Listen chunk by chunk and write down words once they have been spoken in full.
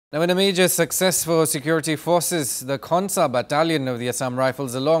Now, in a major success for security forces, the Khona Battalion of the Assam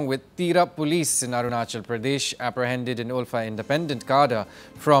Rifles, along with Tirap Police in Arunachal Pradesh, apprehended an ULFA-Independent cadre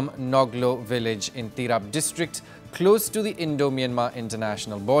from Noglo village in Tirap district, close to the Indo-Myanmar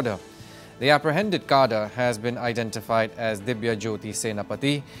international border. The apprehended cadre has been identified as Dibya Jyoti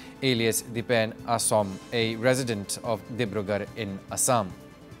Senapati, alias Dipen Assam, a resident of Dibrugarh in Assam.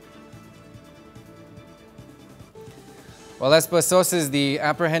 Well, as per sources, the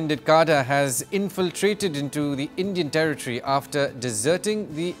apprehended cadre has infiltrated into the Indian territory after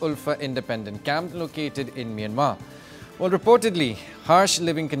deserting the ULFA-Independent camp located in Myanmar. Well, reportedly, harsh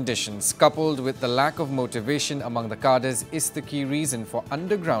living conditions coupled with the lack of motivation among the cadres is the key reason for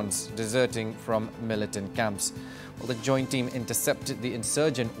undergrounds deserting from militant camps. Well, the joint team intercepted the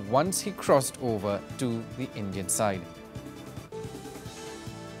insurgent once he crossed over to the Indian side.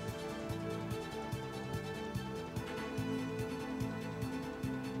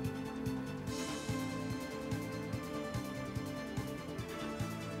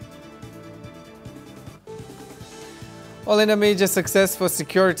 Well, in a major success for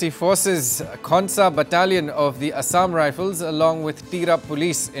security forces, Khona Battalion of the Assam Rifles along with Tirap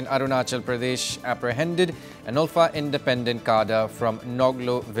Police in Arunachal Pradesh apprehended an ULFA-Independent cadre from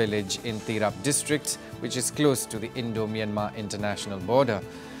Noglo village in Tirap district, which is close to the Indo-Myanmar international border.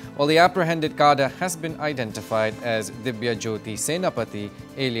 Well, the apprehended cadre has been identified as Dibya Jyoti Senapati,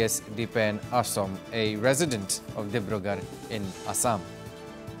 alias Dipen Assam, a resident of Dibrugarh in Assam.